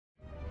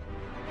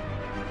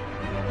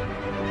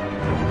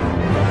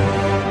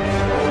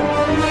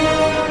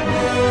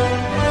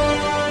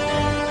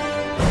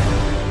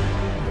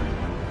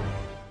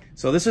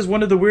So this is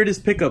one of the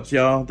weirdest pickups,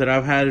 y'all, that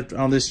I've had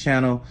on this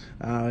channel.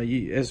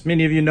 As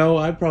many of you know,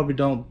 I probably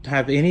don't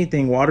have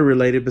anything water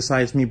related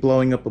besides me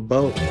blowing up a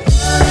boat.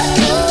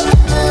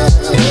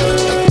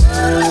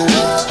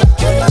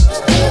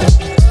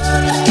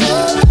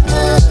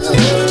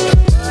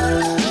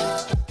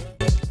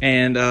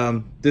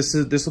 And this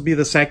will be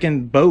the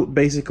second boat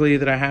basically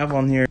that I have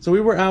on here. So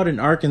we were out in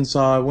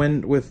Arkansas. I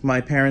went with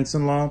my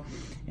parents-in-law,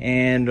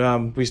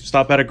 and we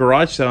stopped at a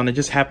garage sale, and I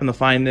just happened to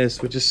find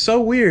this, which is so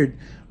weird.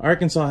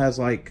 Arkansas has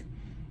like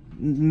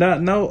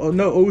no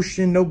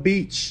ocean, no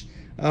beach.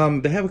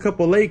 They have a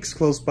couple lakes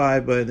close by,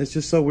 but it's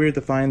just so weird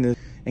to find this.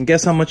 And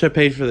guess how much I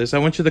paid for this? I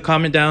want you to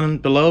comment down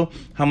below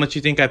how much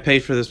you think I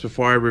paid for this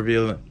before I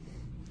reveal it.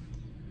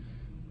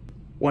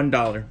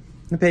 $1.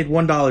 I paid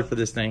 $1 for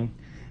this thing.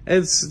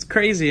 It's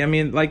crazy. I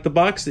mean, like, the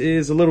box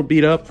is a little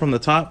beat up from the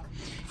top.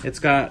 It's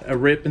got a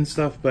rip and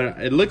stuff, but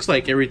it looks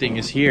like everything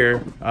is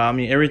here. I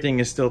mean, everything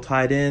is still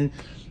tied in.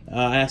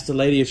 I asked the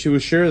lady if she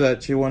was sure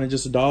that she wanted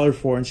just $1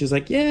 for it, and she's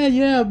like,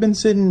 yeah,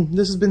 this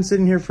has been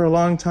sitting here for a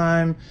long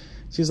time.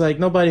 She's like,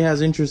 nobody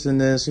has interest in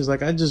this. She's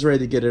like, I'm just ready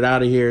to get it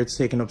out of here. It's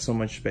taking up so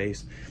much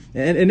space.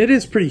 And it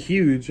is pretty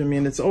huge. I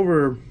mean, it's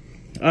over,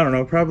 I don't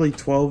know, probably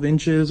 12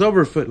 inches, over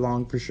a foot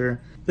long for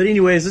sure. But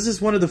anyways, this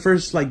is one of the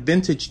first like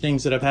vintage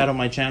things that I've had on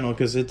my channel,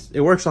 because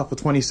it works off of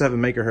 27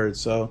 megahertz.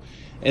 So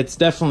it's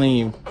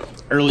definitely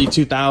early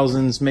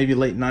 2000s, maybe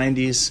late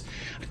 90s.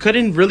 I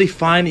couldn't really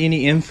find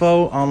any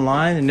info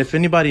online, and if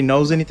anybody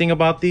knows anything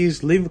about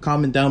these, leave a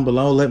comment down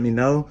below, let me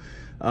know.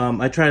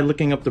 I tried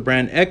looking up the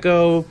brand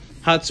Echo,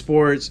 Hot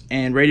Sports,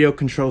 and Radio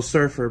Control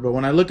Surfer, but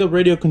when I look up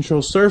Radio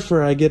Control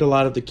Surfer, I get a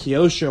lot of the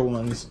Kyosho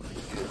ones,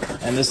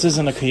 and this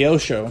isn't a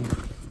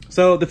Kyosho.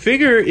 So the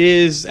figure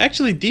is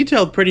actually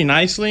detailed pretty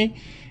nicely.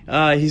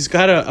 He's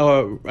got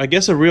I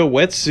guess a real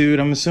wetsuit.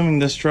 I'm assuming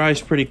this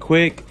dries pretty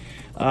quick.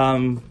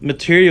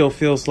 Material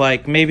feels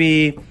like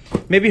maybe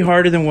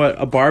harder than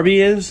what a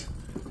Barbie is.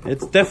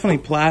 It's definitely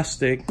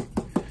plastic,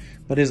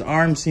 but his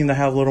arms seem to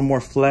have a little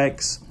more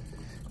flex.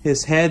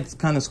 His head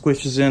kind of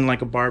squishes in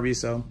like a Barbie,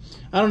 so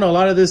I don't know, a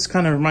lot of this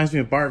kind of reminds me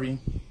of Barbie.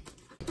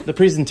 The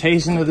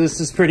presentation of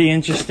this is pretty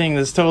interesting.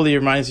 This totally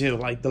reminds me of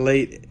like the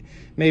late,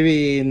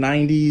 maybe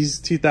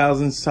 90s,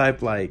 2000s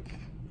type, like,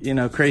 you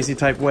know, crazy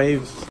type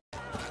waves.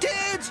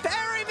 Kids,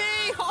 bury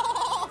me!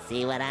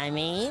 See what I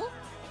mean?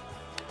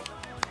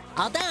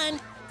 All done.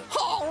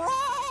 All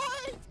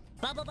right.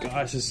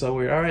 Gosh, it's so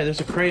weird. All right, there's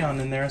a crayon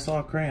in there. I saw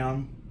a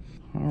crayon.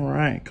 All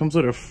right, comes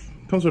with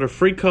a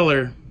free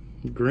color,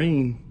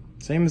 green,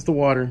 same as the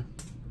water.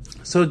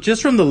 So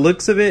just from the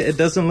looks of it, it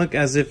doesn't look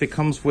as if it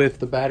comes with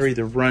the battery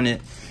to run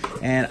it.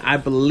 And I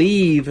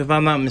believe, if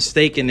I'm not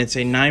mistaken, it's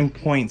a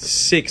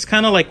 9.6,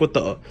 kind of like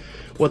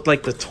what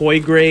like the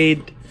toy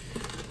grade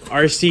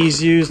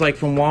RCs use, like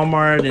from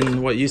Walmart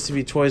and what used to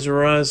be Toys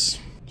R Us.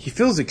 He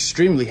feels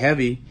extremely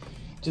heavy.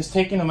 Just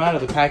taking him out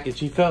of the package,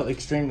 he felt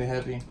extremely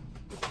heavy.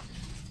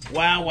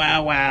 Wow,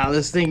 wow, wow.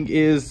 This thing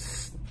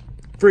is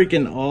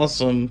freaking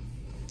awesome.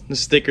 The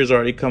sticker's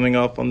already coming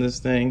off on this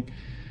thing.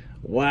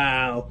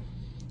 Wow.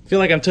 I feel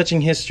like I'm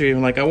touching history.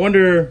 I'm like, I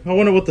wonder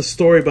what the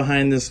story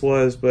behind this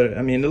was, but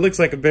I mean, it looks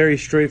like a very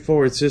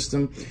straightforward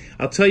system.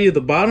 I'll tell you,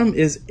 the bottom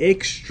is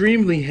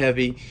extremely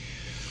heavy.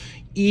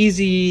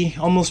 Easy,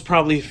 almost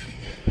probably,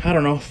 I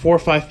don't know, 4 or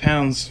 5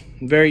 pounds.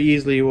 Very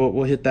easily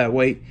we'll hit that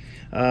weight.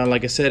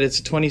 Like I said,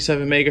 it's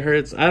 27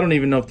 megahertz. I don't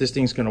even know if this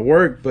thing's gonna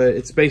work, but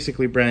it's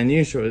basically brand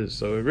new, so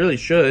it really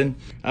should.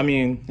 I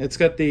mean, it's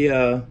got the,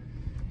 yeah,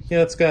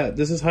 it's got,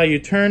 this is how you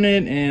turn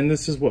it, and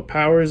this is what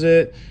powers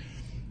it.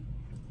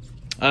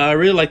 I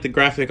really like the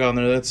graphic on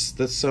there.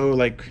 That's so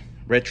like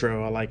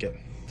retro. I like it.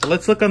 So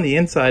let's look on the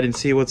inside and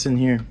see what's in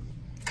here.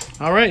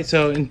 All right,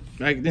 so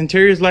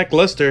interior is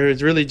lackluster.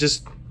 It's really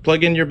just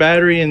plug in your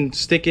battery and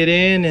stick it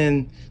in,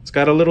 and it's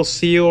got a little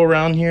seal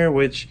around here,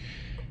 which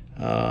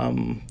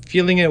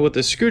feeling it with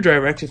the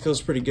screwdriver actually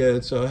feels pretty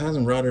good, so it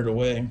hasn't rotted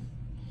away.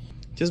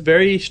 Just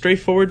very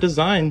straightforward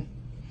design.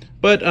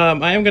 But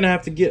I am gonna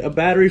have to get a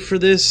battery for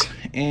this,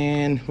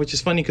 and which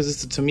is funny because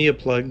it's a Tamiya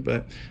plug,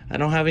 but I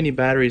don't have any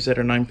batteries that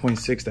are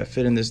 9.6 that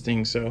fit in this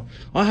thing, so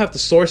I'll have to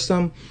source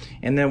some.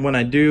 And then when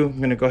I do, I'm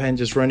gonna go ahead and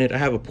just run it. I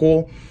have a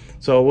pool,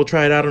 so we'll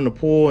try it out on the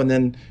pool, and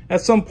then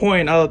at some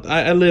point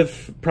I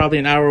live probably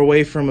an hour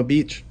away from a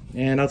beach,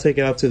 and I'll take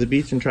it out to the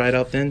beach and try it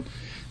out then.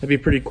 That'd be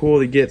pretty cool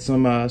to get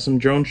some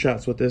drone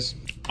shots with this.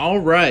 All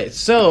right,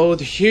 so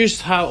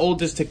here's how old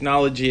this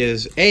technology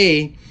is.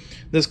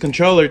 This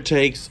controller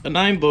takes a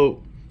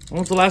 9-volt. When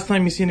was the last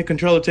time you seen a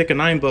controller take a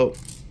 9-volt?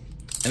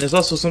 And there's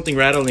also something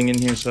rattling in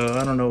here, so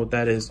I don't know what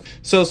that is.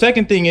 So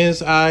second thing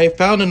is, I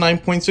found a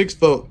 9.6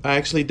 volt. I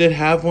actually did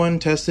have one,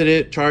 tested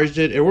it, charged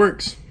it, it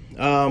works.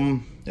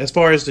 As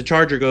far as the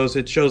charger goes,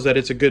 it shows that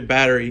it's a good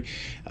battery.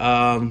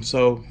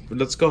 So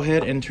let's go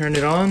ahead and turn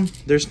it on.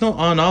 There's no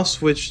on-off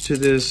switch to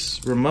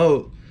this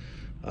remote.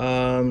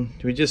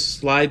 We just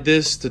slide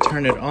this to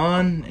turn it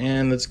on,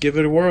 and let's give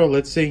it a whirl.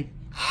 Let's see.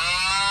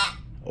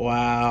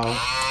 Wow.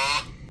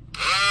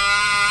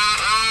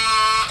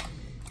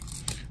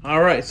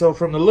 All right, so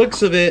from the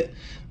looks of it,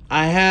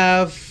 I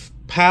have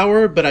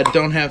power, but I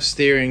don't have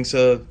steering,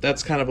 so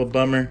that's kind of a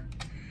bummer.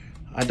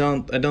 I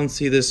don't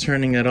see this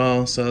turning at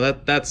all, so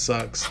that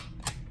sucks.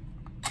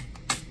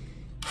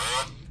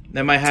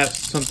 That might have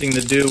something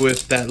to do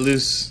with that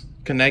loose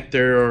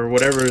connector or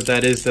whatever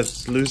that is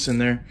that's loose in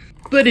there.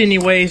 But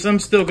anyways, I'm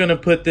still gonna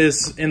put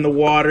this in the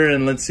water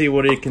and let's see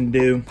what it can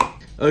do.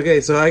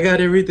 Okay, so I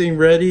got everything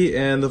ready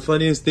and the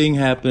funniest thing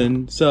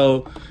happened.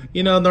 So,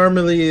 you know,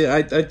 normally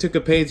I took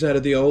a page out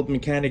of the old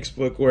mechanics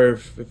book where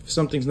if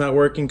something's not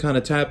working, kind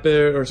of tap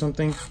it or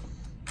something.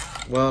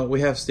 Well,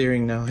 we have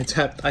steering now. I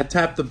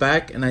tapped the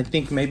back and I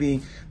think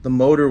maybe the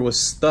motor was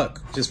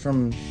stuck just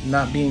from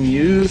not being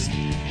used.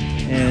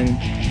 And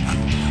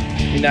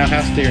we now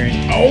have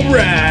steering. All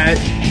right,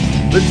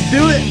 let's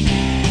do it.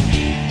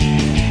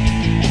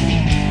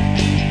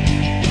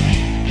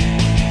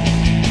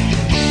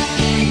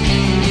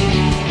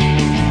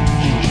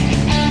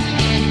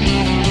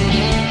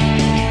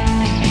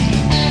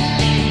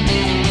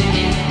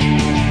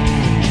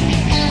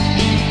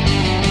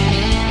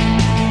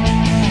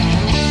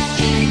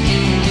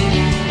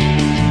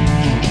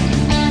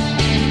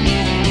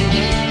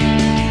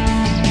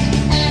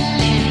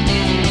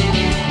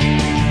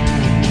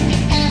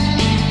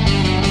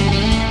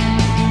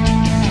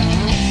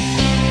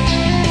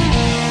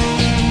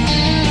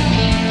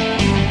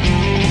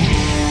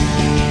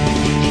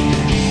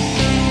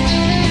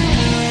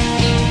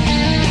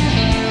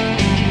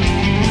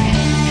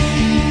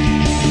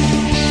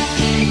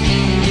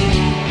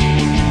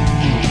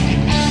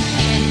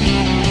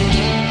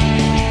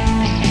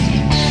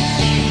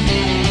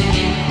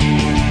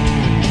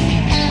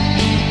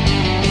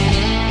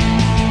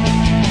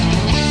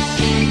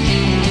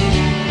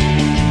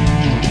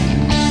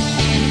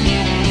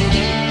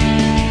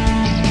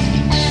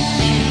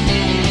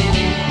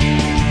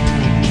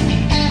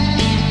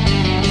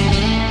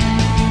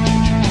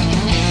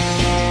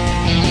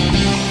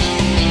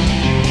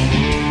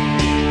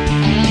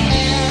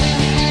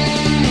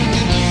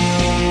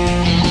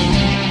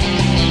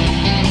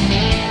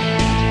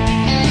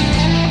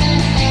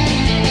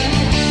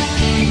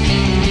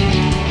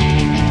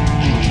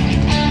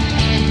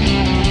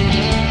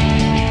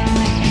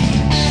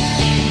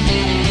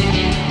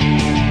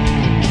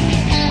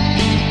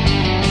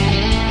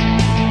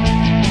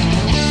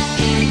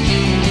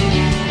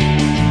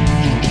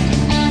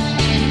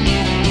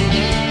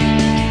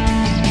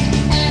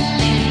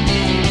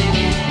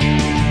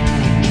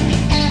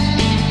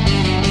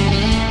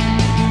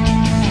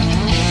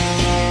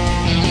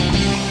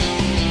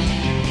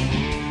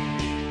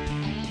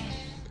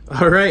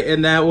 All right,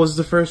 and that was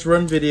the first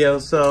run video.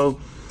 So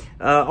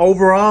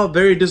overall,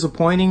 very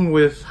disappointing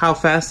with how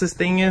fast this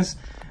thing is.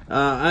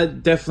 I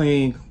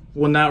definitely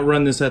will not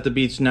run this at the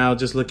beach now,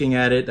 just looking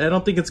at it. I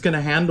don't think it's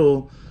gonna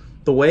handle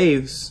the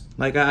waves.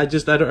 Like I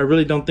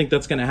really don't think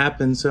that's gonna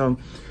happen. So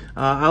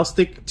I'll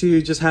stick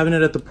to just having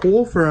it at the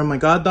pool for my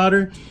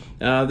goddaughter.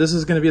 This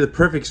is gonna be the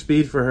perfect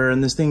speed for her,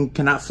 and this thing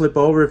cannot flip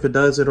over. If it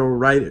does,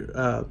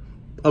 it'll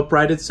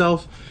upright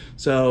itself.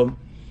 So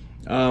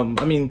I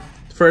mean,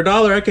 for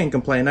 $1, I can't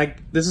complain.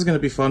 This is gonna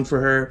be fun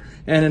for her,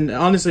 and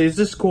honestly, it's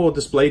just a cool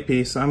display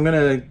piece. I'm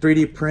gonna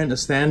 3D print a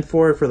stand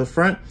for it for the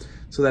front,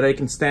 so that I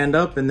can stand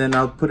up, and then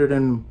I'll put it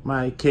in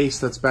my case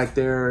that's back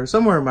there or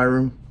somewhere in my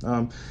room.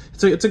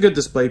 It's a good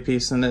display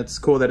piece, and it's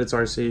cool that it's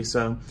RC.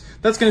 So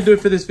that's gonna do it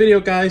for this video,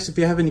 guys. If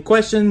you have any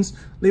questions,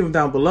 leave them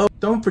down below.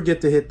 Don't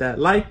forget to hit that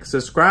like,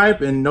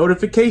 subscribe, and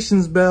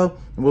notifications bell,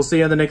 and we'll see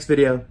you in the next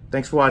video.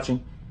 Thanks for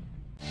watching.